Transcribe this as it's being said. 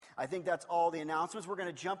I think that's all the announcements. We're going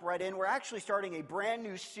to jump right in. We're actually starting a brand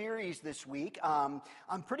new series this week. I'm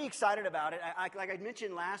pretty excited about it. Like I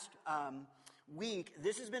mentioned last week,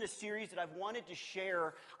 this has been a series that I've wanted to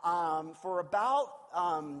share for about,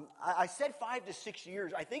 I said 5 to 6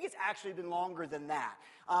 years. I think it's actually been longer than that.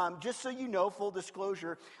 Just so you know, full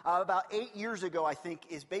disclosure, about 8 years ago, I think,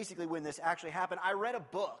 is basically when this actually happened. I read a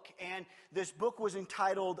book, and this book was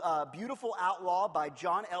entitled Beautiful Outlaw by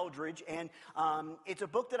John Eldredge, and it's a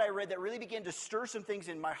book that I read that really began to stir some things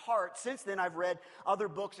in my heart. Since then, I've read other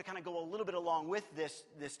books that kind of go a little bit along with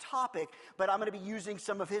this topic, but I'm going to be using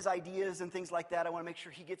some of his ideas and things like that. I want to make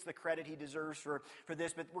sure he gets the credit he deserves for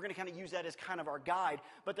this, but we're going to kind of use that as kind of our guide.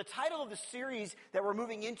 But the title of the series that we're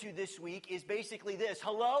moving into this week is basically this: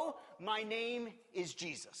 Hello, my name is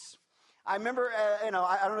Jesus. I remember, I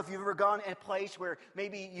don't know if you've ever gone in a place where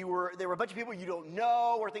maybe there were a bunch of people you don't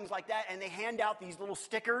know or things like that, and they hand out these little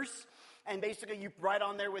stickers. And basically you write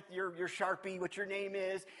on there with your Sharpie what your name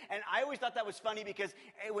is. And I always thought that was funny because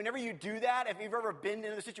whenever you do that, if you've ever been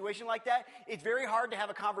in a situation like that, it's very hard to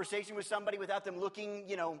have a conversation with somebody without them looking,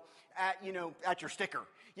 at your sticker.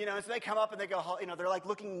 And so they come up and they go, they're like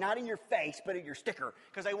looking not in your face, but at your sticker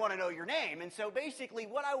because they want to know your name. And so basically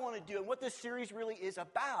what I want to do and what this series really is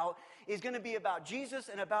going to be about Jesus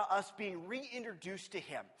and about us being reintroduced to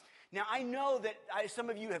him. Now, I know that some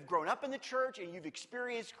of you have grown up in the church and you've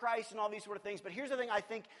experienced Christ and all these sort of things, but here's the thing I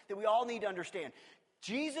think that we all need to understand.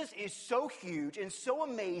 Jesus is so huge and so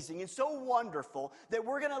amazing and so wonderful that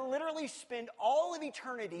we're going to literally spend all of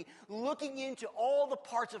eternity looking into all the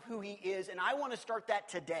parts of who he is, and I want to start that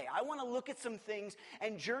today. I want to look at some things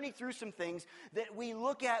and journey through some things that we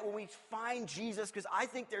look at when we find Jesus, because I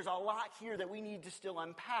think there's a lot here that we need to still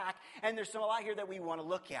unpack, and there's a lot here that we want to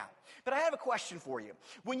look at. But I have a question for you.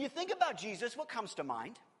 When you think about Jesus, what comes to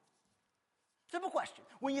mind? Simple question.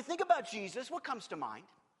 When you think about Jesus, what comes to mind?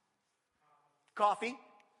 Coffee,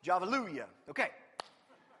 Javaluya. Okay.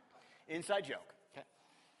 Inside joke. Okay.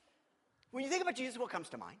 When you think about Jesus, what comes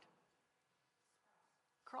to mind?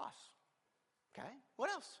 Cross. Okay. What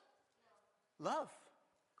else? Love.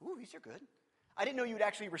 Ooh, these are good. I didn't know you would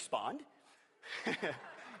actually respond.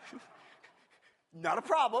 Not a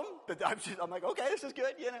problem, but I'm like, okay, this is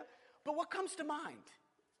good, But what comes to mind?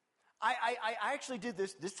 I actually did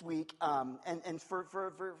this week, and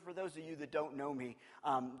for those of you that don't know me,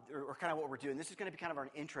 or kind of what we're doing, this is going to be kind of our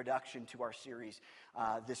introduction to our series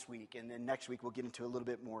this week, and then next week we'll get into a little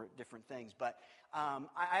bit more different things. But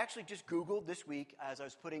I actually just Googled this week as I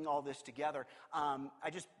was putting all this together. I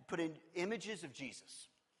just put in images of Jesus,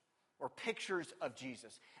 or pictures of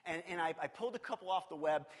Jesus. And I pulled a couple off the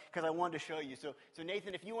web because I wanted to show you. So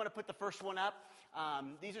Nathan, if you want to put the first one up,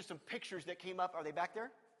 these are some pictures that came up. Are they back there?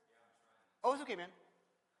 Oh, it's okay, man.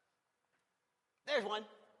 There's one.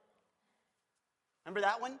 Remember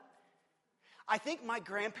that one? I think my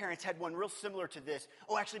grandparents had one real similar to this.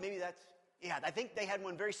 Oh, actually, I think they had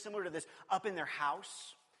one very similar to this up in their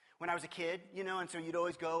house when I was a kid, and so you'd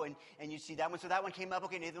always go and you'd see that one. So that one came up.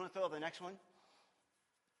 Okay, Nathan, want to throw up the next one?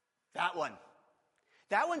 That one.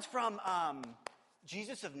 That one's from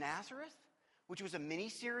Jesus of Nazareth, which was a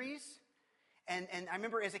mini-series. And I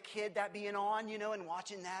remember as a kid that being on, and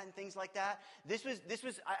watching that and things like that. This was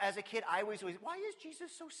as a kid, I always, why is Jesus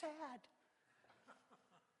so sad?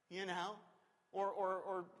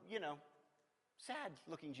 Or sad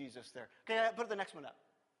looking Jesus there. Okay, put the next one up.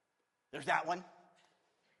 There's that one.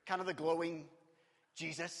 Kind of the glowing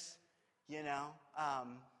Jesus,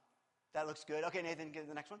 That looks good. Okay, Nathan, get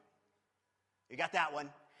the next one. You got that one.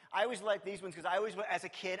 I always like these ones because as a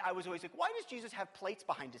kid, I was always like, why does Jesus have plates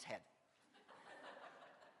behind his head?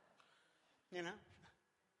 And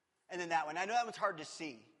then that one. I know that one's hard to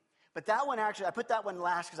see. But that one actually, I put that one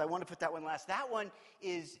last because I want to put that one last. That one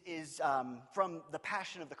is from The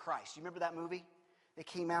Passion of the Christ. You remember that movie that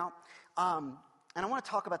came out? And I want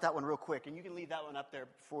to talk about that one real quick. And you can leave that one up there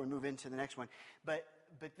before we move into the next one. But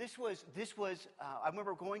this was. I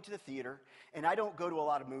remember going to the theater, and I don't go to a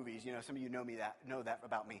lot of movies. Some of you know that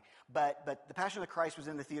about me. But The Passion of the Christ was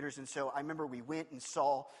in the theaters, and so I remember we went and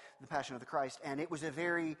saw The Passion of the Christ, and it was a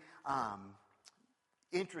very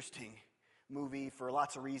interesting movie for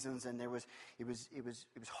lots of reasons, and it was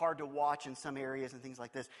hard to watch in some areas and things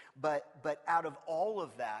like this. But out of all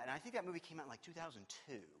of that, and I think that movie came out in like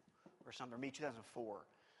 2002 or something, or maybe 2004.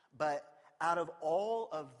 But out of all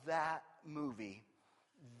of that movie,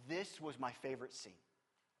 this was my favorite scene.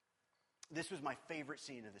 This was my favorite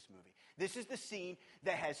scene of this movie. This is the scene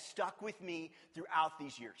that has stuck with me throughout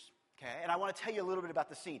these years. Okay, and I want to tell you a little bit about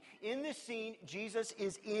the scene. In this scene, Jesus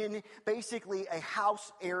is in basically a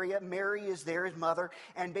house area. Mary is there, his mother,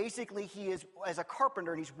 and basically he is as a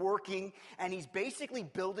carpenter, and he's working, and he's basically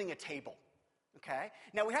building a table. Okay,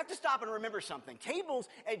 now we have to stop and remember something. Tables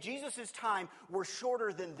at Jesus' time were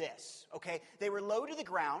shorter than this. Okay, they were low to the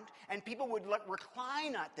ground, and people would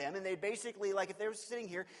recline at them, and they'd basically, like if they were sitting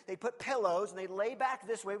here, they'd put pillows, and they'd lay back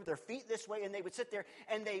this way with their feet this way, and they would sit there,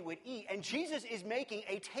 and they would eat. And Jesus is making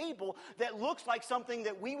a table that looks like something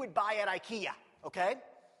that we would buy at IKEA, okay?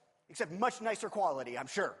 Except much nicer quality, I'm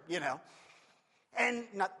sure, you know. And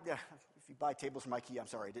not, if you buy tables from IKEA, I'm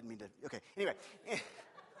sorry, I didn't mean to, okay. Anyway.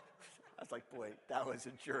 I was like, boy, that was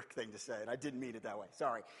a jerk thing to say, and I didn't mean it that way.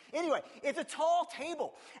 Sorry. Anyway, it's a tall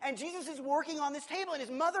table, and Jesus is working on this table, and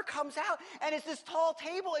his mother comes out, and it's this tall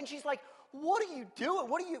table, and she's like, what are you doing?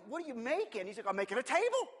 What are you making? He's like, I'm making a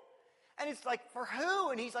table. And it's like, for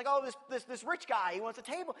who? And he's like, oh, this rich guy, he wants a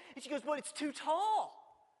table. And she goes, but it's too tall.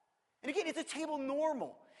 And again, it's a table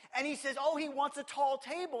normal. And he says, oh, he wants a tall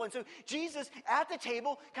table. And so Jesus, at the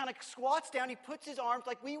table, kind of squats down. He puts his arms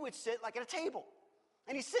like we would sit, like at a table.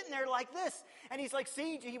 And he's sitting there like this. And he's like,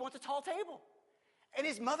 see, he wants a tall table. And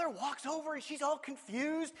his mother walks over, and she's all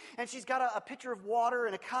confused. And she's got a pitcher of water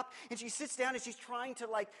and a cup. And she sits down, and she's trying to,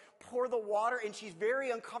 like, pour the water. And she's very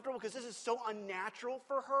uncomfortable because this is so unnatural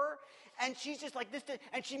for her. And she's just like this.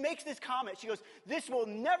 And she makes this comment. She goes, this will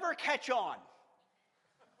never catch on.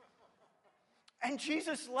 And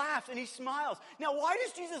Jesus laughs, and he smiles. Now, why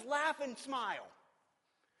does Jesus laugh and smile?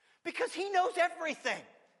 Because he knows everything.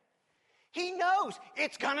 He knows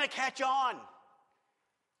it's going to catch on.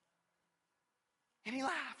 And he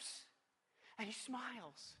laughs. And he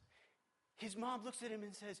smiles. His mom looks at him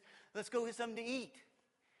and says, let's go get something to eat.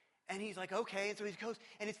 And he's like, okay. And so he goes,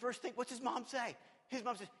 and his first thing, what's his mom say? His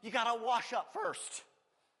mom says, you got to wash up first.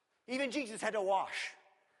 Even Jesus had to wash.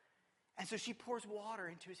 And so she pours water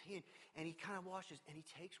into his hand, and he kind of washes, and he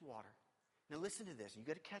takes water. Now listen to this. You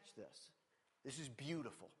got to catch this. This is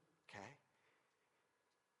beautiful, okay?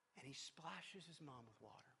 And he splashes his mom with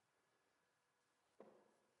water.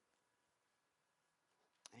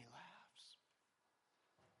 And he laughs.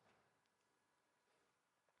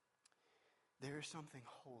 There is something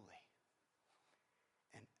holy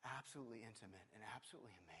and absolutely intimate and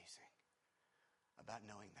absolutely amazing about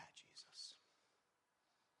knowing that Jesus.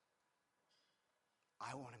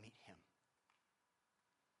 I want to meet him.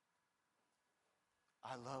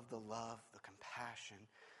 I love, the compassion,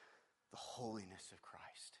 the holiness of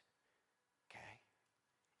Christ. Okay?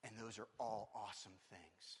 And those are all awesome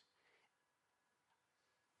things.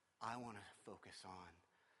 I want to focus on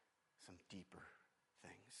some deeper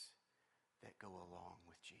things that go along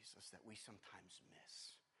with Jesus that we sometimes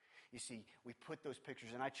miss. You see, we put those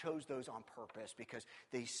pictures, and I chose those on purpose because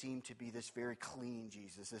they seem to be this very clean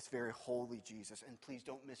Jesus, this very holy Jesus. And please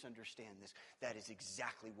don't misunderstand this. That is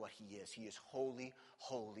exactly what he is. He is holy,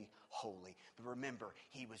 holy, holy. But remember,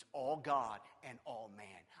 he was all God and all man.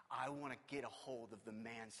 I want to get a hold of the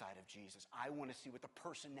man side of Jesus. I want to see what the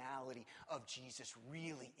personality of Jesus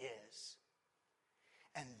really is.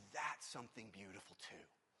 And that's something beautiful too.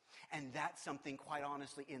 And that's something, quite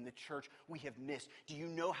honestly, in the church we have missed. Do you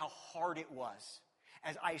know how hard it was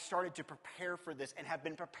as I started to prepare for this and have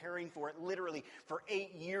been preparing for it literally for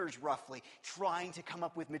 8 years roughly, trying to come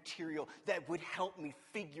up with material that would help me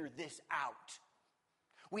figure this out?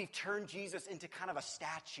 We've turned Jesus into kind of a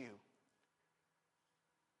statue.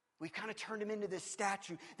 We've kind of turned him into this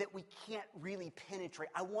statue that we can't really penetrate.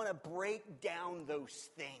 I want to break down those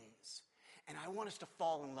things. And I want us to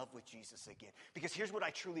fall in love with Jesus again. Because here's what I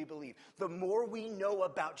truly believe. The more we know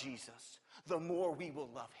about Jesus, the more we will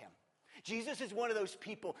love him. Jesus is one of those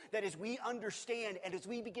people that as we understand and as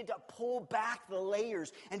we begin to pull back the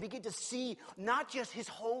layers and begin to see not just his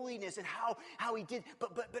holiness and how he did,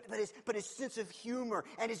 but his sense of humor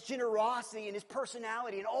and his generosity and his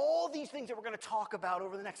personality and all these things that we're going to talk about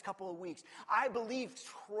over the next couple of weeks, I believe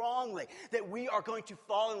strongly that we are going to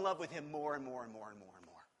fall in love with him more and more and more and more.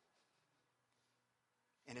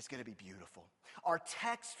 And it's going to be beautiful. Our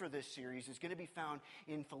text for this series is going to be found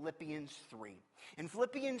in Philippians 3. In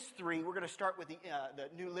Philippians 3, we're going to start with the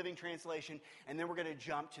New Living Translation, and then we're going to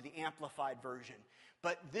jump to the Amplified Version.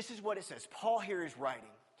 But this is what it says. Paul here is writing.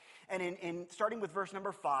 And in starting with verse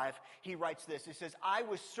number 5, he writes this. He says, I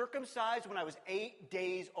was circumcised when I was 8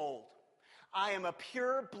 days old. I am a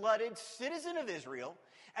pure-blooded citizen of Israel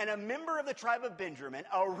and a member of the tribe of Benjamin,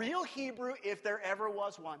 a real Hebrew if there ever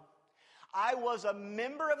was one. I was a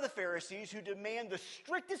member of the Pharisees who demand the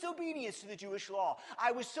strictest obedience to the Jewish law.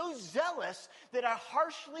 I was so zealous that I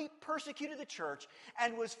harshly persecuted the church,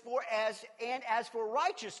 and as for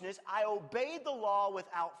righteousness, I obeyed the law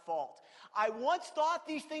without fault. I once thought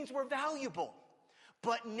these things were valuable,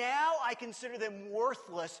 but now I consider them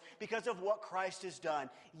worthless because of what Christ has done.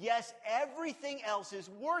 Yes, everything else is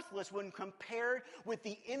worthless when compared with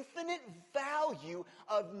the infinite value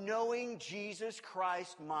of knowing Jesus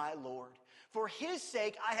Christ, my Lord. For his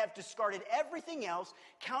sake, I have discarded everything else,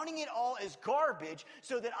 counting it all as garbage,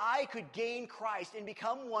 so that I could gain Christ and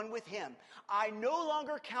become one with him. I no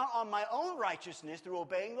longer count on my own righteousness through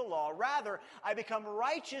obeying the law. Rather, I become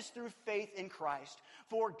righteous through faith in Christ.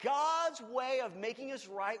 For God's way of making us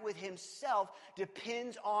right with himself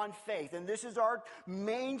depends on faith. And this is our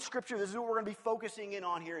main scripture. This is what we're going to be focusing in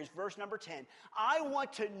on here, is verse number 10. I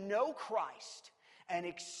want to know Christ and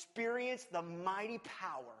experience the mighty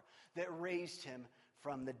power that raised him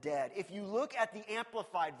from the dead. If you look at the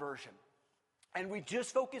Amplified Version, and we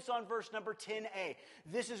just focus on verse number 10a,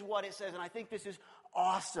 this is what it says, and I think this is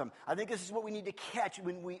awesome. I think this is what we need to catch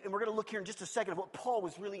and we're going to look here in just a second of what Paul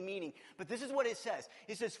was really meaning. But this is what it says.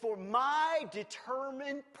 It says, for my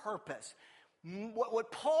determined purpose.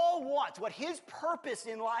 What Paul wants, what his purpose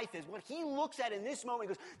in life is, what he looks at in this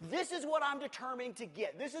moment, he goes, this is what I'm determining to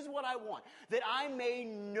get. This is what I want, that I may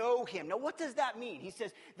know him. Now, what does that mean? He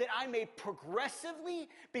says that I may progressively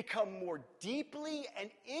become more deeply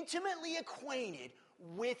and intimately acquainted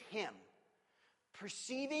with him,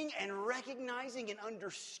 perceiving and recognizing and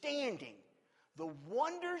understanding the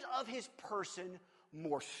wonders of his person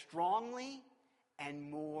more strongly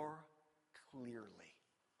and more clearly.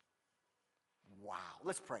 Wow.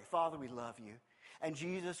 Let's pray. Father, we love you. And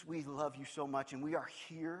Jesus, we love you so much, and we are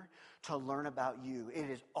here to learn about you. It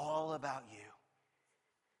is all about you.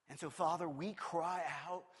 And so, Father, we cry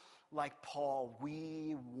out like Paul.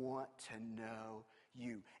 We want to know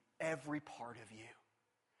you, every part of you,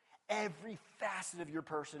 every facet of your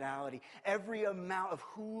personality, every amount of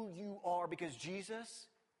who you are, because Jesus,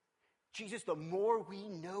 the more we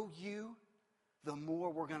know you, the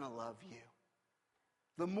more we're going to love you.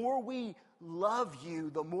 The more we love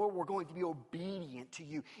you, the more we're going to be obedient to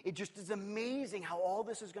you. It just is amazing how all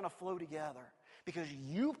this is going to flow together because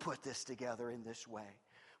you put this together in this way.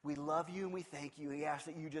 We love you and we thank you. We ask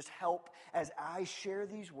that you just help as I share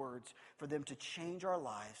these words for them to change our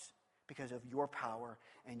lives because of your power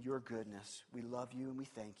and your goodness. We love you and we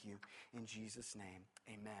thank you. In Jesus' name,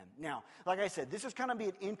 amen. Now, like I said, this is kind of be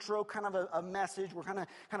an intro, kind of a message. We're going to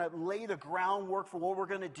kind of lay the groundwork for what we're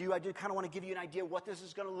going to do. I did kind of want to give you an idea of what this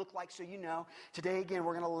is going to look like so you know. Today, again,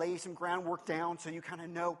 we're going to lay some groundwork down so you kind of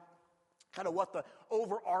know kind of what the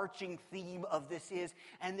overarching theme of this is.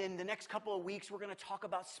 And then the next couple of weeks, we're going to talk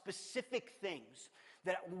about specific things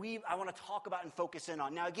that I want to talk about and focus in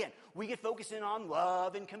on. Now, again, we get focused in on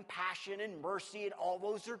love and compassion and mercy, and all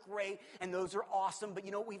those are great, and those are awesome, but you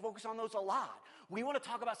know, we focus on those a lot. We want to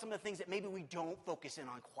talk about some of the things that maybe we don't focus in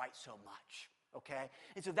on quite so much. Okay?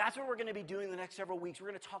 And so that's what we're going to be doing the next several weeks. We're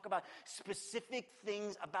going to talk about specific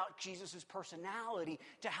things about Jesus' personality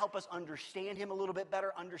to help us understand him a little bit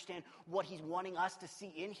better, understand what he's wanting us to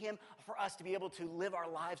see in him for us to be able to live our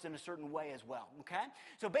lives in a certain way as well. Okay?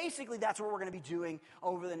 So basically that's what we're going to be doing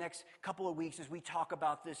over the next couple of weeks as we talk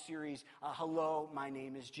about this series, Hello, My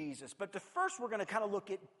Name is Jesus. But first we're going to kind of look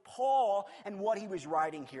at Paul and what he was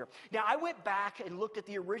writing here. Now I went back and looked at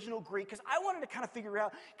the original Greek because I wanted to kind of figure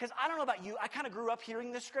out, because I don't know about you, I kind of grew up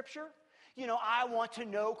hearing this scripture. You know, I want to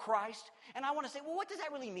know Christ. And I want to say, well, what does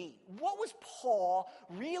that really mean? What was Paul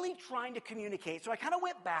really trying to communicate? So I kind of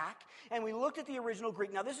went back and we looked at the original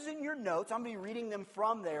Greek. Now, this is in your notes. I'm going to be reading them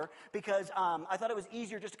from there because I thought it was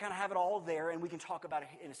easier just to kind of have it all there and we can talk about it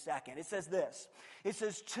in a second. It says this. It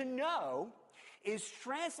says, to know is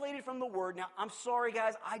translated from the word. Now, I'm sorry,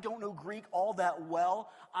 guys. I don't know Greek all that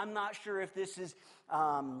well. I'm not sure if this is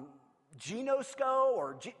ginosko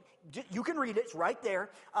or... You can read it, it's right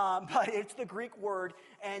there, but it's the Greek word.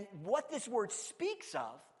 And what this word speaks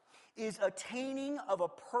of is attaining of a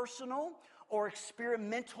personal or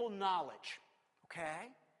experimental knowledge,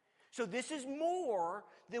 okay? So this is more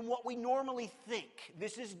than what we normally think.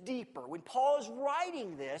 This is deeper. When Paul is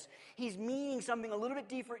writing this, he's meaning something a little bit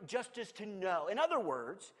deeper, just as to know. In other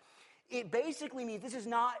words, it basically means this is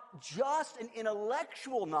not just an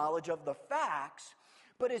intellectual knowledge of the facts,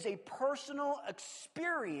 but is a personal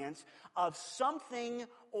experience of something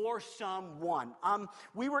or someone.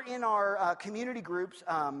 We were in our community groups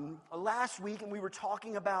last week, and we were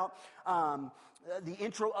talking about the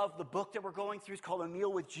intro of the book that we're going through. It's called A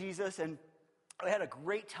Meal with Jesus, and We had a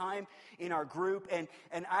great time in our group, and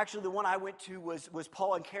actually the one I went to was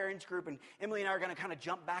Paul and Karen's group, and Emily and I are going to kind of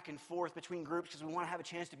jump back and forth between groups because we want to have a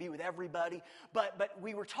chance to be with everybody. But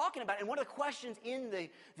we were talking about, and one of the questions in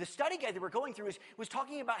the study guide that we're going through was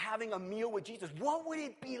talking about having a meal with Jesus. What would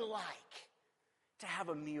it be like to have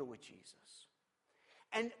a meal with Jesus?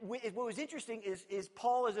 And what was interesting is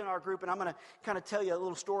Paul is in our group, and I'm going to kind of tell you a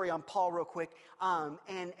little story on Paul real quick.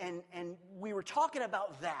 And we were talking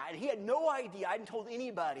about that, and he had no idea. I hadn't told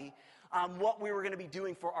anybody what we were going to be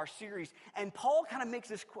doing for our series. And Paul kind of makes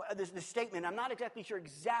this statement. I'm not exactly sure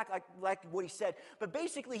like what he said, but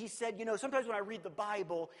basically he said, sometimes when I read the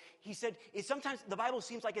Bible, he said, sometimes the Bible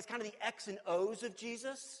seems like it's kind of the X and O's of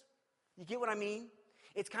Jesus. You get what I mean?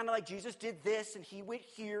 It's kind of like Jesus did this, and he went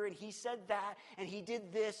here, and he said that, and he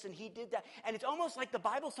did this, and he did that. And it's almost like the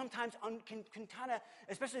Bible sometimes can kind of,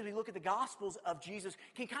 especially if we look at the Gospels of Jesus,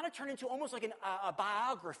 can kind of turn into almost like a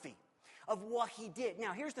biography of what he did.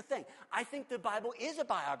 Now, here's the thing. I think the Bible is a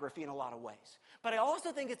biography in a lot of ways, but I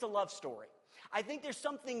also think it's a love story. I think there's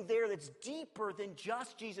something there that's deeper than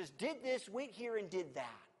just Jesus did this, went here, and did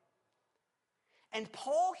that. And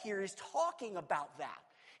Paul here is talking about that.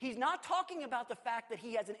 He's not talking about the fact that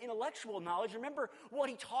he has an intellectual knowledge. Remember what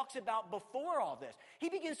he talks about before all this. He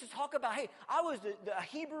begins to talk about, hey, I was the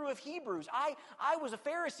Hebrew of Hebrews. I was a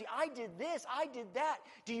Pharisee. I did this. I did that.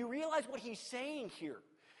 Do you realize what he's saying here?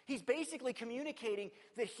 He's basically communicating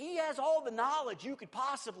that he has all the knowledge you could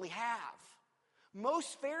possibly have.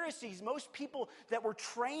 Most Pharisees, most people that were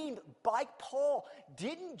trained like Paul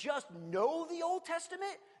didn't just know the Old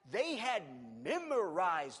Testament. They had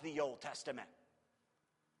memorized the Old Testament.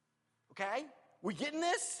 Okay? We getting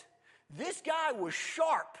this? This guy was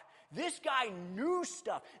sharp. This guy knew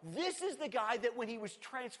stuff. This is the guy that when he was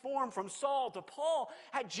transformed from Saul to Paul,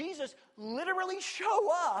 had Jesus literally show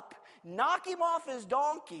up, knock him off his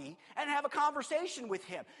donkey, and have a conversation with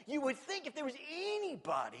him. You would think if there was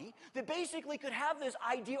anybody that basically could have this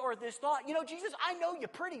idea or this thought, Jesus, I know you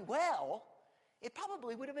pretty well, it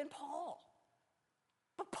probably would have been Paul.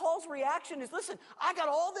 But Paul's reaction is, listen, I got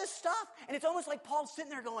all this stuff. And it's almost like Paul's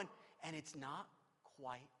sitting there going, and it's not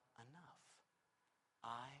quite enough.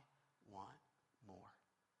 I want more.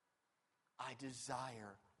 I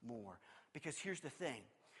desire more. Because here's the thing.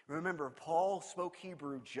 Remember, Paul spoke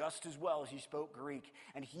Hebrew just as well as he spoke Greek.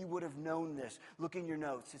 And he would have known this. Look in your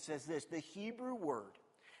notes. It says this. The Hebrew word,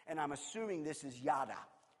 and I'm assuming this is yada.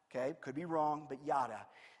 Okay? Could be wrong, but yada.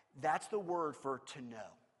 That's the word for to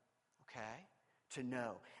know. Okay? To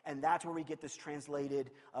know. And that's where we get this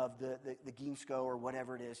translated of the gimsko or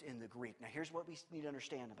whatever it is in the Greek. Now here's what we need to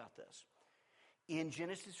understand about this. In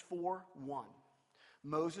Genesis 4:1,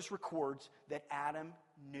 Moses records that Adam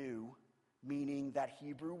knew, meaning that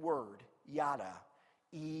Hebrew word, yada,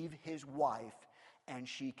 Eve his wife, and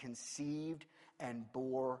she conceived and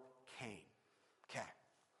bore Cain. Okay.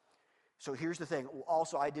 So here's the thing.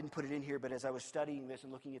 Also, I didn't put it in here, but as I was studying this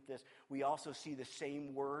and looking at this, we also see the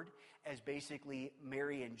same word as basically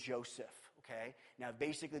Mary and Joseph, okay? Now,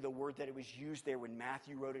 basically the word that it was used there when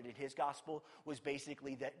Matthew wrote it in his gospel was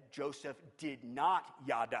basically that Joseph did not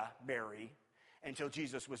yada Mary until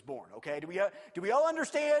Jesus was born, okay? Do we all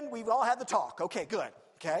understand? We've all had the talk. Okay, good,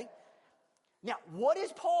 okay? Now, what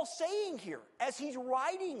is Paul saying here as he's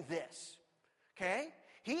writing this, okay?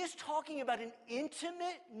 He is talking about an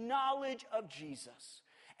intimate knowledge of Jesus,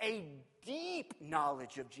 a deep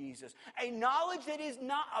knowledge of Jesus, a knowledge that is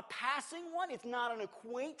not a passing one, it's not an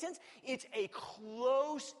acquaintance, it's a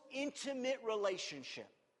close, intimate relationship.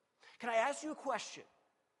 Can I ask you a question?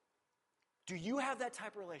 Do you have that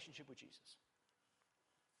type of relationship with Jesus?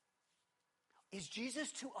 Is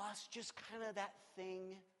Jesus to us just kind of that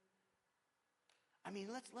thing? I mean,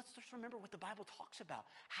 let's just remember what the Bible talks about.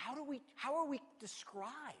 How are we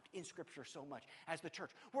described in Scripture so much as the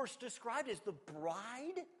church? We're described as the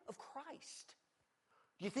bride of Christ.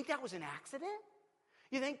 Do you think that was an accident?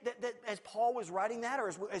 You think that as Paul was writing that,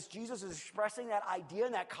 or as Jesus is expressing that idea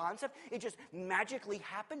and that concept, it just magically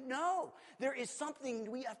happened? No. There is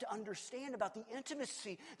something we have to understand about the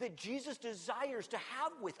intimacy that Jesus desires to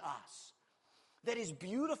have with us. That is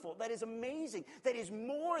beautiful, that is amazing, that is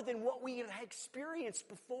more than what we have experienced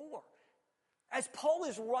before. As Paul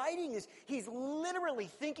is writing this, he's literally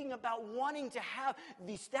thinking about wanting to have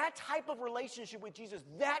that type of relationship with Jesus,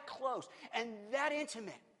 that close and that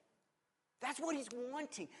intimate. That's what he's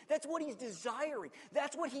wanting. That's what he's desiring.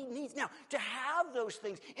 That's what he needs. Now, to have those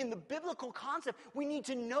things in the biblical concept, we need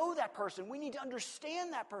to know that person. We need to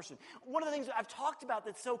understand that person. One of the things that I've talked about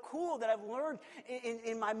that's so cool that I've learned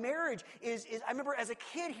in my marriage is I remember as a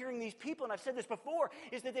kid hearing these people, and I've said this before,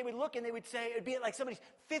 is that they would look and they would say, it would be like somebody's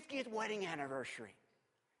 50th wedding anniversary.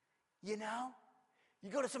 You know? You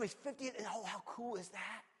go to somebody's 50th, and oh, how cool is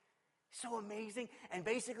that? So amazing. And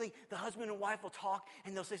basically, the husband and wife will talk,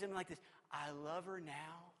 and they'll say something like this: I love her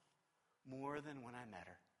now more than when I met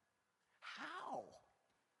her. How?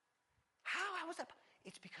 How is that?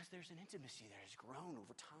 It's because there's an intimacy that has grown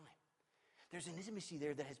over time. There's an intimacy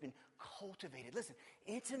there that has been cultivated. Listen,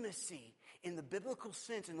 intimacy in the biblical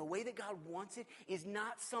sense, in the way that God wants it, is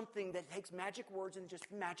not something that takes magic words and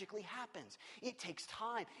just magically happens. It takes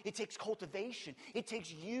time. It takes cultivation. It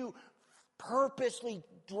takes you purposely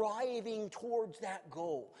driving towards that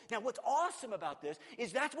goal. Now, what's awesome about this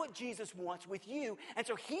is that's what Jesus wants with you. And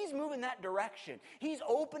so he's moving that direction. He's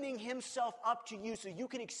opening himself up to you so you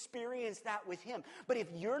can experience that with him. But if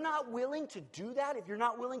you're not willing to do that, if you're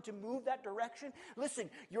not willing to move that direction, listen,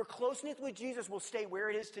 your closeness with Jesus will stay where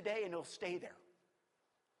it is today, and it'll stay there.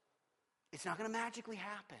 It's not going to magically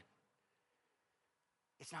happen.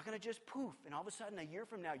 It's not going to just poof, and all of a sudden, a year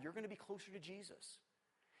from now, you're going to be closer to Jesus.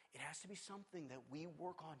 It has to be something that we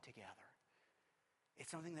work on together.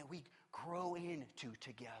 It's something that we grow into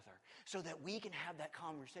together so that we can have that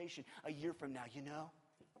conversation a year from now. You know,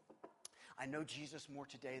 I know Jesus more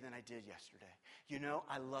today than I did yesterday. You know,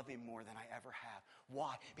 I love him more than I ever have.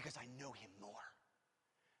 Why? Because I know him more.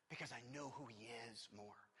 Because I know who he is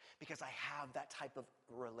more. Because I have that type of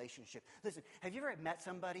relationship. Listen, have you ever met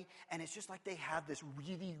somebody and it's just like they have this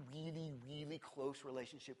really, really, really close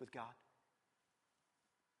relationship with God?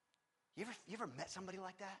 You ever met somebody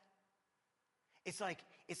like that? It's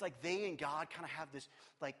like they and God kind of have this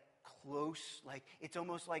like close, like it's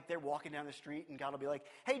almost like they're walking down the street and God will be like,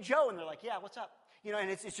 "Hey Joe," and they're like, "Yeah, what's up?" You know,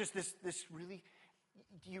 and it's just this really.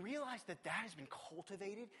 Do you realize that has been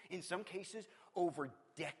cultivated in some cases over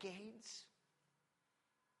decades?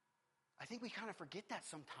 I think we kind of forget that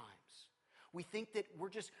sometimes. We think that we're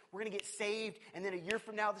going to get saved, and then a year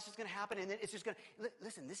from now this is going to happen, and then it's just going to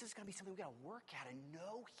listen. This is going to be something we got to work at and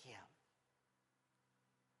know him.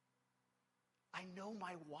 I know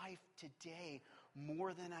my wife today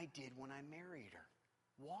more than I did when I married her.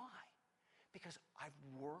 Why? Because I've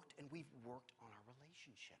worked and we've worked on our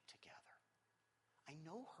relationship together. I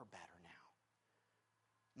know her better now.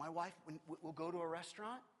 My wife, we'll go to a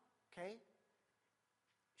restaurant, okay?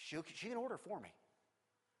 She can order for me.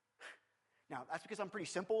 Now, that's because I'm pretty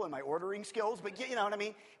simple in my ordering skills, but you know what I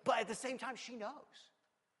mean? But at the same time, she knows.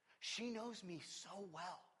 She knows me so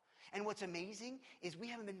well. And what's amazing is we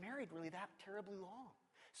haven't been married really that terribly long.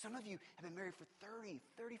 Some of you have been married for 30,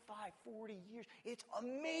 35, 40 years. It's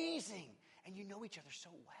amazing. And you know each other so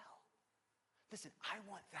well. Listen, I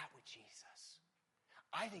want that with Jesus.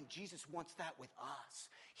 I think Jesus wants that with us.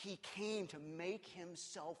 He came to make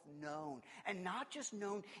himself known. And not just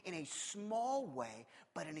known in a small way,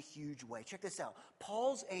 but in a huge way. Check this out.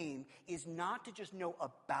 Paul's aim is not to just know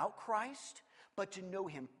about Christ, but to know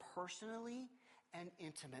him personally and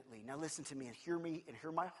intimately. Now listen to me and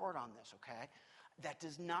hear my heart on this, okay? That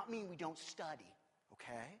does not mean we don't study,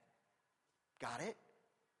 okay? Got it?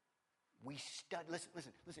 We study.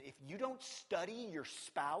 Listen. If you don't study your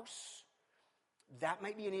spouse, that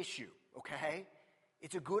might be an issue, okay?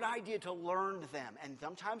 It's a good idea to learn them. And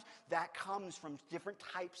sometimes that comes from different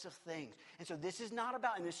types of things. And so this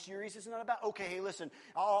series is not about, okay, hey, listen,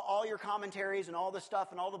 all your commentaries and all the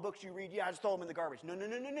stuff and all the books you read, yeah, I just throw them in the garbage. No.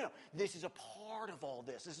 This is a part of all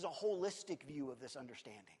this. This is a holistic view of this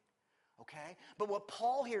understanding, okay? But what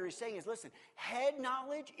Paul here is saying is, listen, head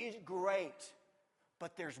knowledge is great,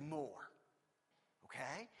 but there's more.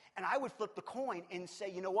 Okay? And I would flip the coin and say,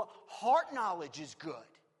 you know what? Heart knowledge is good.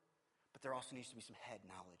 But there also needs to be some head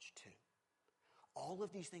knowledge too. All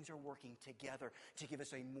of these things are working together to give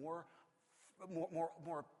us a more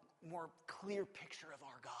clear picture of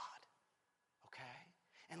our God. Okay?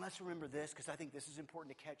 And let's remember this, because I think this is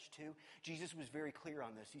important to catch too. Jesus was very clear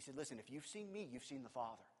on this. He said, listen, if you've seen me, you've seen the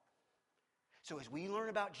Father. So as we learn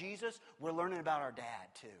about Jesus, we're learning about our dad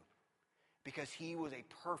too. Because he was a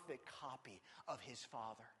perfect copy of his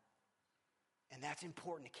Father. And that's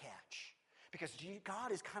important to catch. Because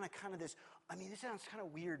God is kind of this, this sounds kind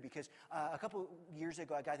of weird because a couple years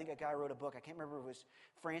ago, I think a guy wrote a book. I can't remember if it was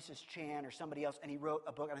Francis Chan or somebody else, and he wrote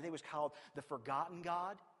a book, and I think it was called The Forgotten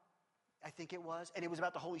God. I think it was. And it was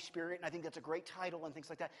about the Holy Spirit, and I think that's a great title and things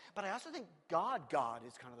like that. But I also think God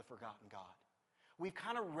is kind of the forgotten God. We've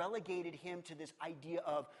kind of relegated him to this idea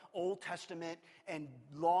of Old Testament and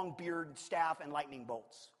long beard, staff, and lightning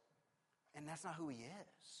bolts. And that's not who he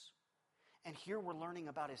is. And here we're learning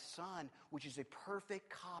about his son, which is a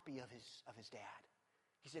perfect copy of his dad.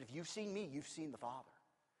 He said, if you've seen me, you've seen the Father.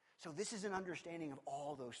 So this is an understanding of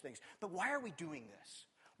all those things. But why are we doing this?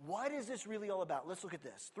 What is this really all about? Let's look at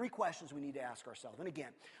this. 3 questions we need to ask ourselves. And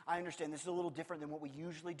again, I understand this is a little different than what we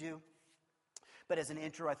usually do. But as an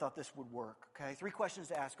intro, I thought this would work, okay? 3 questions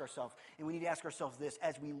to ask ourselves, and we need to ask ourselves this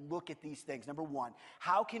as we look at these things. Number 1,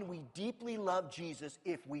 how can we deeply love Jesus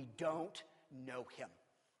if we don't know him?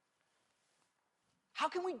 How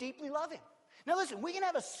can we deeply love him? Now listen, we can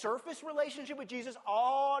have a surface relationship with Jesus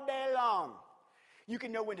all day long. You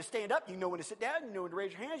can know when to stand up, you know when to sit down, you know when to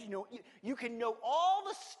raise your hands, you can know all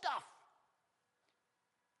the stuff.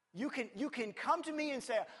 You can come to me and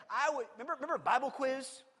say, remember Bible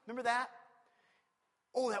quiz? Remember that?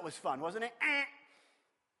 Oh, that was fun, wasn't it?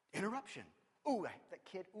 Interruption. Ooh, that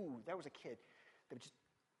kid, there was a kid that would just,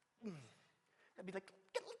 that'd be like,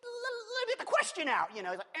 let me get the question out, It's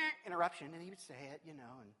like, interruption, and he would say it, and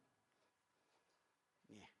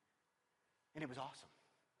yeah. And it was awesome,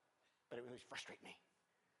 but it would always frustrate me.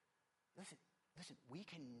 Listen, we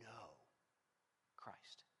can know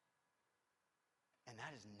Christ. And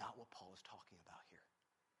that is not what Paul is talking about here.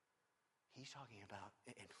 He's talking about,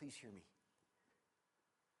 and please hear me,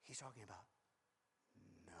 he's talking about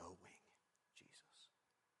knowing Jesus.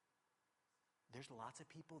 There's lots of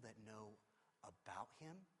people that know about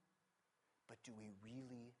him, but do we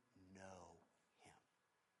really know him?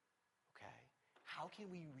 Okay? How can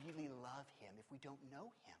we really love him if we don't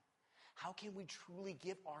know him? How can we truly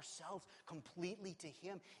give ourselves completely to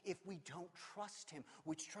him if we don't trust him?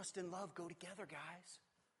 Which trust and love go together, guys.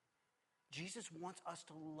 Jesus wants us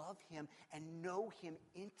to love him and know him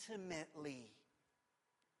intimately.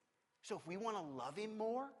 So if we want to love him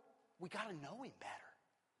more, we got to know him better.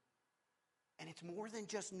 And it's more than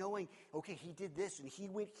just knowing, okay, he did this and he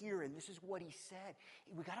went here and this is what he said.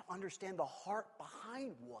 We got to understand the heart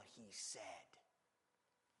behind what he said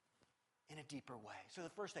in a deeper way. So the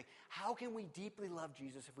first thing, how can we deeply love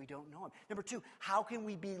Jesus if we don't know him? Number 2, how can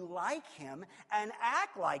we be like him and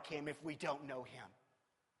act like him if we don't know him?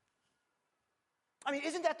 I mean,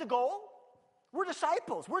 isn't that the goal? We're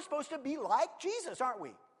disciples. We're supposed to be like Jesus, aren't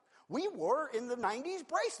we? We wore in the 90s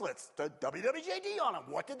bracelets, the WWJD on them.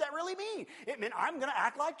 What did that really mean? It meant I'm going to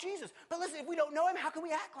act like Jesus. But listen, if we don't know him, how can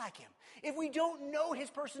we act like him? If we don't know his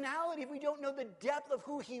personality, if we don't know the depth of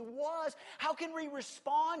who he was, how can we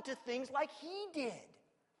respond to things like he did?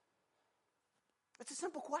 It's a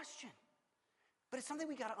simple question. But it's something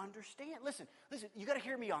we got to understand. Listen, you got to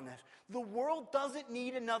hear me on this. The world doesn't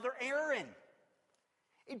need another Aaron.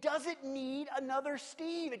 It doesn't need another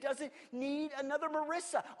Steve. It doesn't need another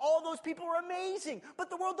Marissa. All those people are amazing. But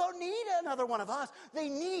the world don't need another one of us. They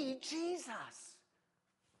need Jesus.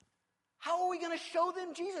 How are we going to show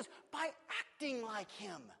them Jesus? By acting like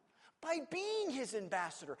him. By being his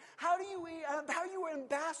ambassador. How are you an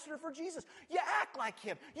ambassador for Jesus? You act like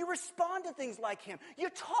him. You respond to things like him. You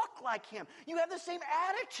talk like him. You have the same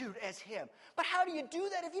attitude as him. But how do you do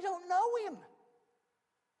that if you don't know him?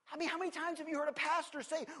 I mean, how many times have you heard a pastor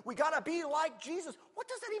say, we got to be like Jesus? What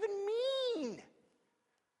does that even mean?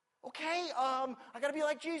 Okay, I got to be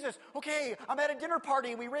like Jesus. Okay, I'm at a dinner party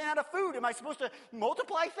and we ran out of food. Am I supposed to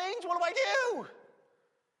multiply things? What do I do?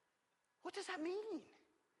 What does that mean?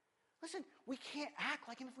 Listen, we can't act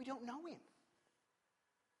like him if we don't know him.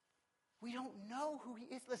 We don't know who he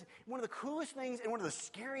is. Listen, one of the coolest things and one of the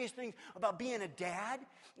scariest things about being a dad,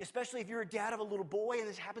 especially if you're a dad of a little boy, and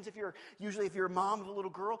this happens usually if you're a mom of a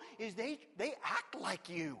little girl, is they act like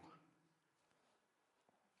you.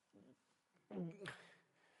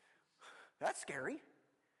 That's scary.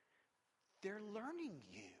 They're learning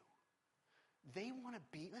you. They want to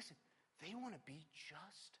be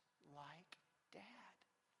just like dad.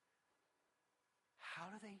 How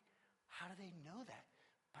do they know that?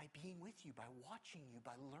 By being with you, by watching you,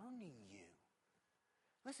 by learning you.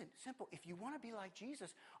 Listen, simple. If you want to be like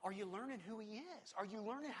Jesus, are you learning who he is? Are you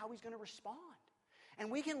learning how he's going to respond? And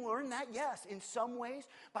we can learn that, yes, in some ways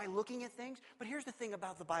by looking at things. But here's the thing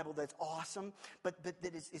about the Bible that's awesome, but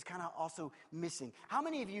that is kind of also missing. How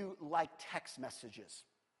many of you like text messages?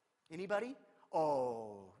 Anybody?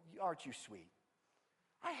 Oh, aren't you sweet?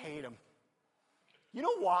 I hate them. You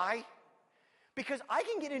know why? Because I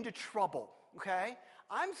can get into trouble, okay?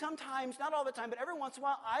 I'm sometimes, not all the time, but every once in a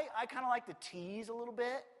while, I kind of like to tease a little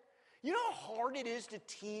bit. You know how hard it is to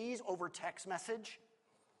tease over text message?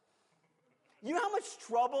 You know how much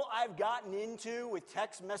trouble I've gotten into with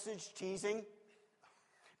text message teasing?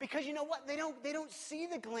 Because you know what? They don't see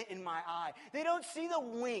the glint in my eye. They don't see the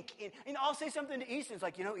wink. And I'll say something to Easton. It's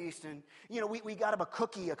like, Easton, we got him a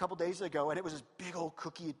cookie a couple days ago, and it was this big old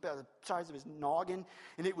cookie about the size of his noggin,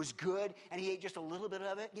 and it was good, and he ate just a little bit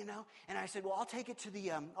of it, And I said, well, I'll take it to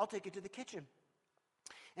the kitchen.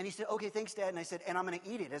 And he said, okay, thanks, Dad. And I said, and I'm going to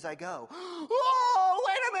eat it as I go. Oh,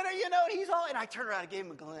 wait a minute, and he's all, and I turned around and gave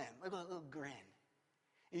him a little grin.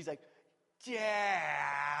 And he's like,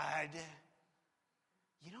 Dad,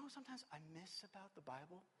 You know, sometimes I miss about the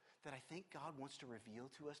Bible that I think God wants to reveal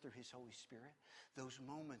to us through his Holy Spirit. Those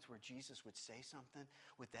moments where Jesus would say something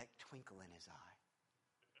with that twinkle in his eye.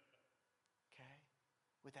 Okay?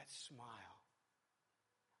 With that smile.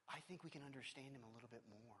 I think we can understand him a little bit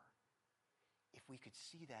more if we could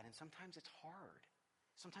see that. And sometimes it's hard.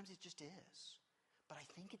 Sometimes it just is. But I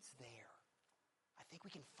think it's there. I think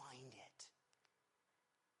we can find it.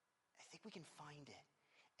 I think we can find it.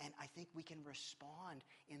 And I think we can respond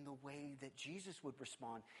in the way that Jesus would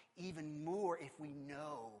respond even more if we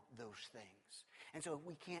know those things. And so if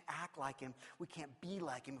we can't act like him, we can't be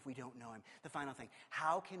like him if we don't know him. The final thing,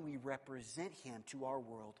 how can we represent him to our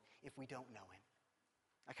world if we don't know him?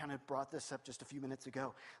 I kind of brought this up just a few minutes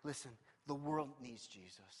ago. Listen, the world needs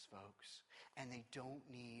Jesus, folks. And they don't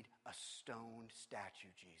need a stoned statue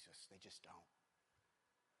Jesus. They just don't.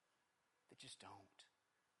 They just don't.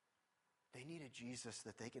 They need a Jesus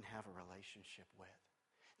that they can have a relationship with.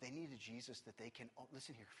 They need a Jesus that they can,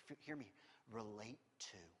 listen here, hear me, relate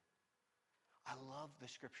to. I love the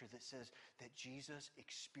scripture that says that Jesus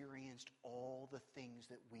experienced all the things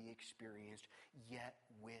that we experienced, yet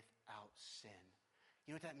without sin.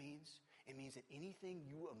 You know what that means? It means that anything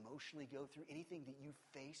you emotionally go through, anything that you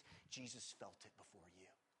face, Jesus felt it before you.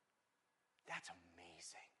 That's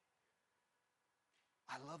amazing.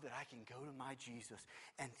 I love that I can go to my Jesus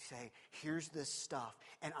and say, here's this stuff.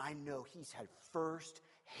 And I know he's had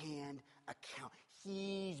first-hand account.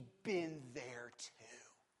 He's been there too.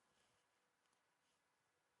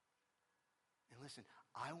 And listen,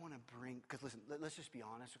 I want to bring, because listen, let's just be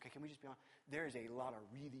honest, okay? Can we just be honest? There is a lot of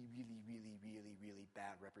really, really, really, really, really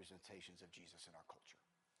bad representations of Jesus in our culture.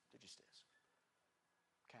 There just is.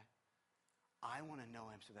 Okay? I want to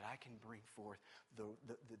know him so that I can bring forth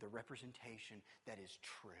the representation that is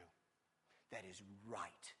true, that is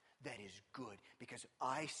right, that is good. Because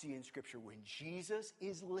I see in Scripture when Jesus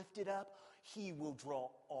is lifted up, he will draw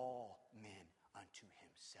all men unto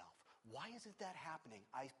himself. Why isn't that happening?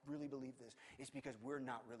 I really believe this. It's because we're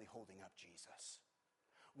not really holding up Jesus.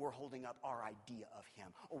 We're holding up our idea of him,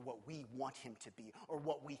 or what we want him to be, or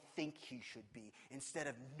what we think he should be, instead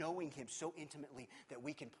of knowing him so intimately that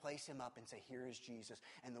we can place him up and say, here is Jesus,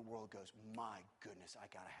 and the world goes, my goodness, I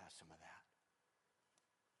got to have some of that.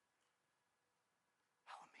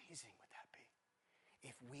 How amazing would that be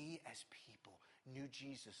if we as people knew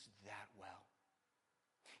Jesus that well?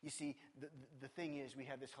 You see, the thing is, we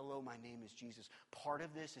have this, hello, my name is Jesus. Part of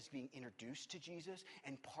this is being introduced to Jesus,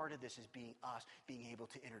 and part of this is being us being able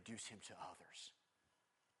to introduce him to others.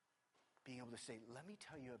 Being able to say, let me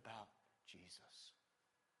tell you about Jesus.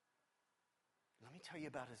 Let me tell you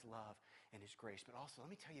about his love and his grace, but also let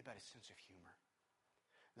me tell you about his sense of humor.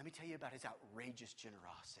 Let me tell you about his outrageous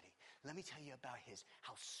generosity. Let me tell you about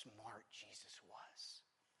how smart Jesus was.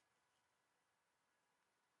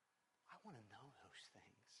 I want to know those things.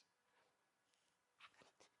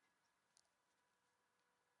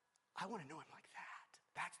 I want to know him like that.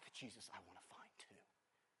 That's the Jesus I want to find too.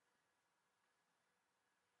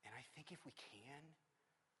 And I think if we can,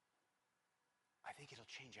 I think it'll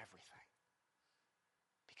change everything.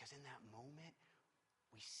 Because in that moment,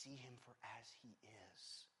 we see him for as he is.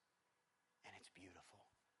 And it's beautiful.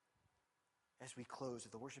 As we close,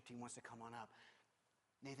 if the worship team wants to come on up,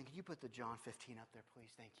 Nathan, can you put the John 15 up there,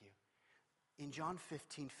 please? Thank you. In John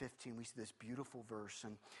 15:15, we see this beautiful verse,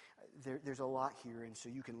 and there's a lot here, and so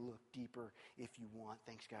you can look deeper if you want.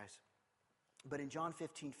 Thanks, guys. But in John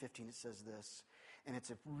 15:15, it says this, and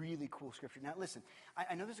it's a really cool scripture. Now, listen,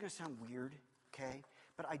 I know this is going to sound weird, okay?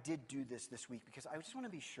 But I did do this week because I just want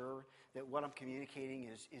to be sure that what I'm communicating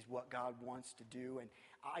is what God wants to do. And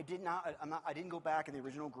I didn't go back in the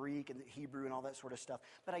original Greek and the Hebrew and all that sort of stuff.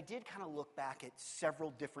 But I did kind of look back at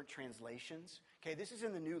several different translations. Okay, this is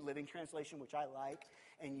in the New Living Translation, which I like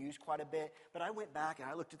and use quite a bit. But I went back and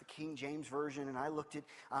I looked at the King James Version and I looked at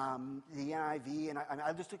the NIV and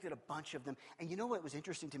I just looked at a bunch of them. And you know what was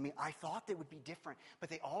interesting to me? I thought they would be different, but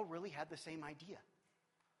they all really had the same idea.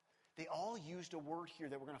 They all used a word here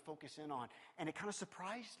that we're going to focus in on. And it kind of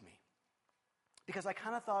surprised me. Because I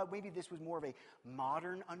kind of thought maybe this was more of a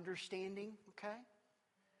modern understanding, okay?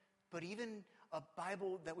 But even a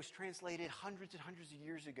Bible that was translated hundreds and hundreds of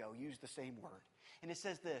years ago used the same word. And it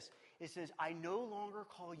says this. It says, I no longer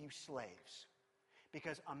call you slaves,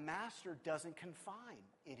 because a master doesn't confine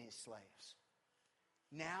his slaves.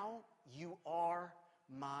 Now you are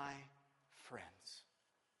my friends.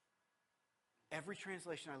 Every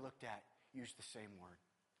translation I looked at used the same word,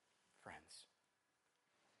 friends.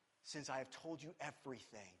 Since I have told you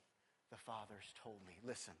everything the Father's told me.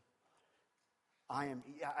 Listen,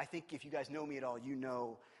 I think if you guys know me at all, you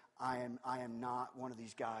know I am not one of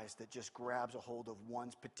these guys that just grabs a hold of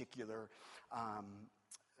one particular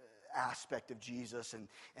aspect of Jesus, and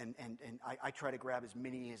I try to grab as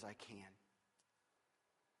many as I can.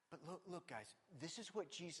 But look, guys, this is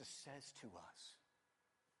what Jesus says to us.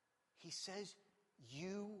 He says,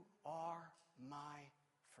 "You are my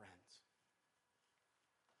friends."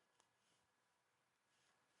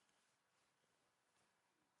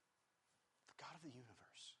 The God of the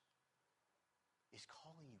universe is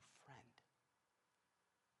calling you friend.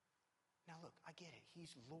 Now look, I get it.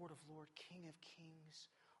 He's Lord of Lords, King of Kings,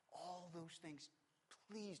 all those things.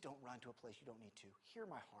 Please don't run to a place you don't need to. Hear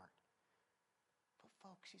my heart. But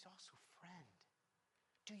folks, he's also friend.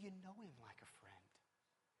 Do you know him like a friend?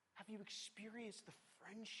 Have you experienced the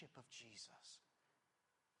friendship of Jesus?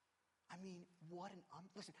 I mean,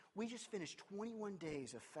 listen, we just finished 21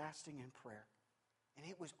 days of fasting and prayer, and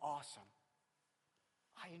it was awesome.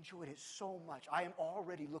 I enjoyed it so much. I am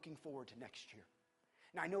already looking forward to next year.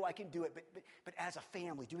 Now, I know I can do it, but as a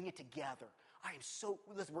family, doing it together, I am so,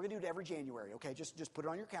 listen, we're going to do it every January, okay? Just put it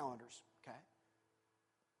on your calendars, okay?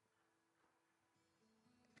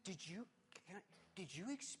 Did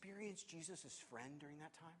you experience Jesus as friend during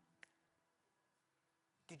that time?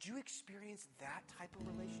 Did you experience that type of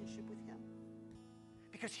relationship with him?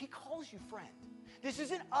 Because he calls you friend. This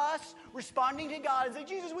isn't us responding to God and saying,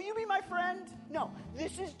 "Jesus, will you be my friend?" No,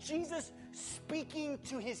 this is Jesus speaking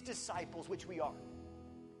to his disciples, which we are.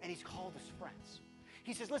 And he's called us friends.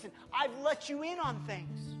 He says, "Listen, I've let you in on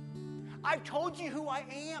things. I've told you who I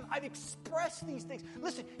am. I've expressed these things."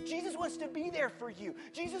 Listen, Jesus wants to be there for you.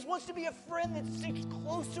 Jesus wants to be a friend that sticks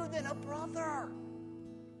closer than a brother.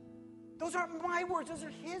 Those aren't my words. Those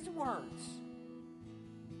are his words.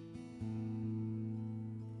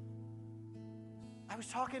 I was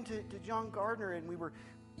talking to John Gardner, and we were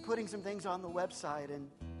putting some things on the website, and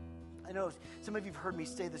I know some of you have heard me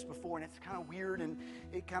say this before, and it's kind of weird, and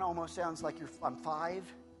it kind of almost sounds like I'm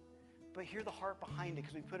 5. But hear the heart behind it,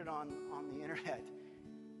 because we put it on the internet.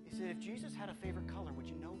 He said, if Jesus had a favorite color, would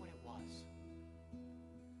you know what it was?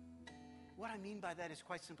 What I mean by that is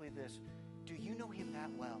quite simply this. Do you know him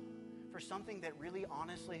that well? For something that really,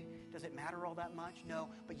 honestly, does it matter all that much? No,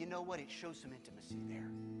 but you know what? It shows some intimacy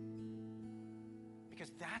there.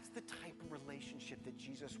 Because that's the type of relationship that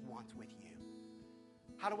Jesus wants with you.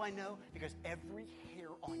 How do I know? Because every hair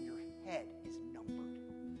on your head is numbered.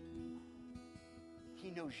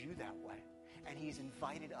 He knows you that way, and he's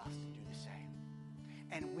invited us to do the same.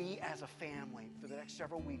 And we as a family, for the next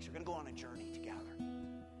several weeks, are going to go on a journey together.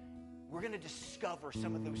 We're going to discover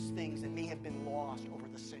some of those things that may have been lost over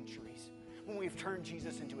the centuries when we've turned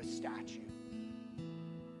Jesus into a statue,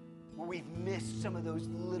 where we've missed some of those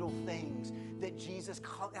little things that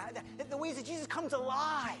the ways that Jesus comes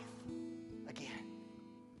alive again.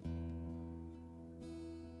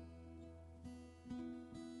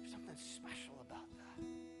 There's something special about that.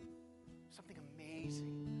 Something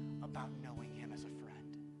amazing about knowing him as a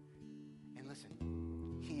friend. And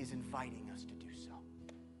listen, he is inviting us to do so.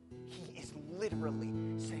 He is literally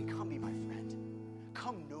saying, "Come be my friend.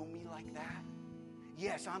 Come know me like that.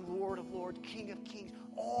 Yes, I'm Lord of Lords, King of Kings."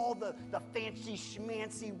 All the fancy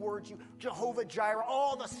schmancy words, Jehovah Jireh,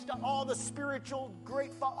 all the stuff, all the spiritual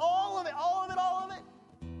great, all of it.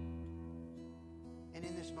 And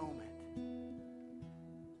in this moment,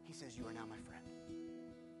 he says, "You are now my friend."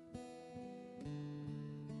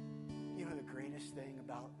 You know, the greatest thing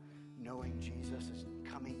about knowing Jesus is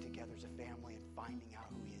coming together as a family and finding out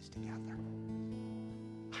who he is together.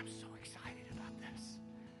 I'm so excited about this.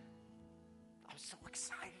 I'm so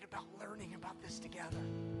excited about learning about this together.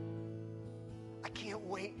 I can't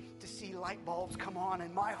wait to see light bulbs come on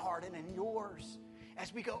in my heart and in yours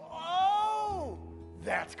as we go, "Oh,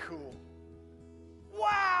 that's cool.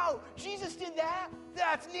 Wow, Jesus did that?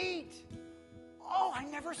 That's neat. Oh, I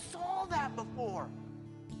never saw that before.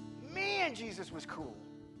 Man, Jesus was cool.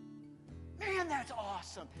 Man, that's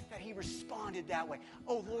awesome that he responded that way.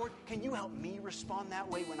 Oh, Lord, can you help me respond that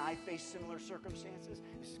way when I face similar circumstances?"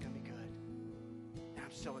 This is going to be good. And I'm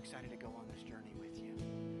so excited to go on this journey with you.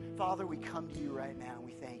 Father, we come to you right now and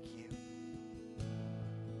we thank you.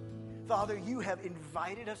 Father, you have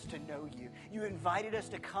invited us to know you. You invited us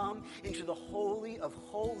to come into the Holy of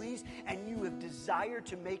Holies, and you have desired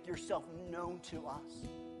to make yourself known to us.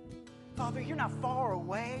 Father, you're not far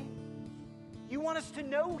away. You want us to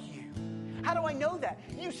know you. How do I know that?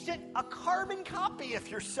 You sent a carbon copy of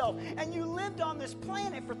yourself, and you lived on this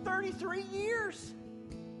planet for 33 years.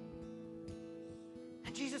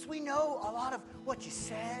 And Jesus, we know a lot of what you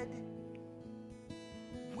said.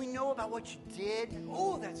 We know about what you did. And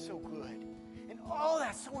oh, that's so good. And oh,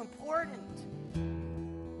 that's so important.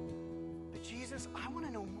 But Jesus, I want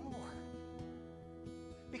to know more.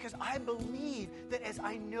 because I believe that as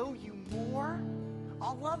I know you more,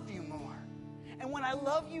 I'll love you more. And when I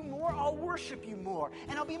love you more, I'll worship you more.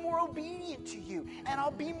 And I'll be more obedient to you. And I'll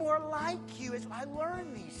be more like you as I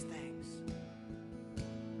learn these things.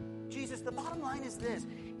 Jesus, the bottom line is this.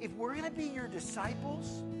 If we're going to be your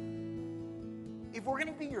disciples, if we're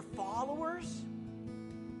going to be your followers,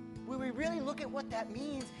 when we really look at what that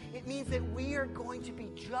means, it means that we are going to be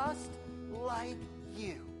just like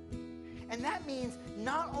you. And that means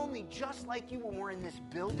not only just like you when we're in this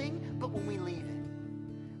building, but when we leave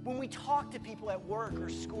it. When we talk to people at work or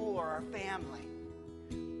school or our family.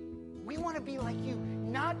 We want to be like you,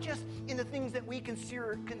 not just in the things that we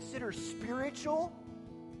consider spiritual,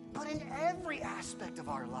 but in every aspect of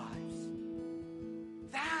our lives.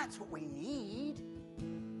 That's what we need.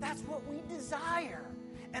 That's what we desire.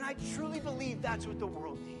 And I truly believe that's what the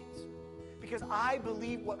world needs. Because I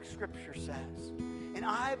believe what Scripture says. And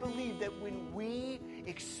I believe that when we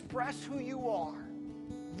express who you are,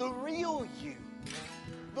 the real you,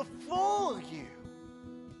 the full you,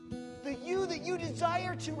 the you that you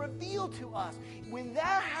desire to reveal to us, when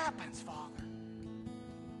that happens, Father,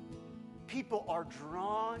 people are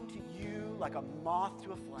drawn to you like a moth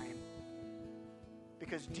to a flame.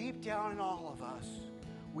 Because deep down in all of us,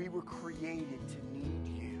 we were created to need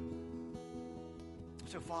you.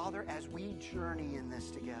 So, Father, as we journey in this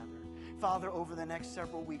together, Father, over the next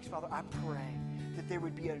several weeks, Father, I pray that there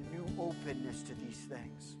would be a new openness to these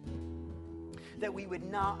things. That we would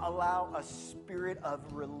not allow a spirit of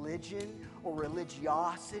religion or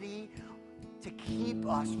religiosity to keep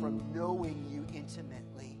us from knowing you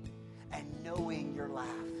intimately and knowing your laugh,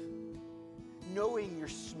 knowing your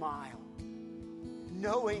smile,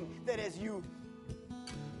 knowing that as you,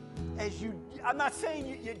 I'm not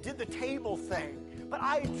saying you did the table thing, but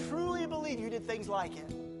I truly believe you did things like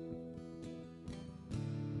it.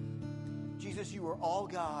 Jesus, you are all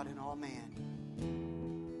God and all man.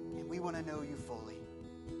 And we want to know you fully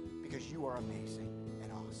because you are amazing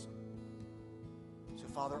and awesome. So,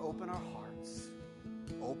 Father, open our hearts,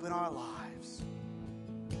 open our lives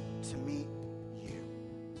to meet you,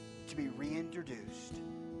 to be reintroduced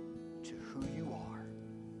to who you are.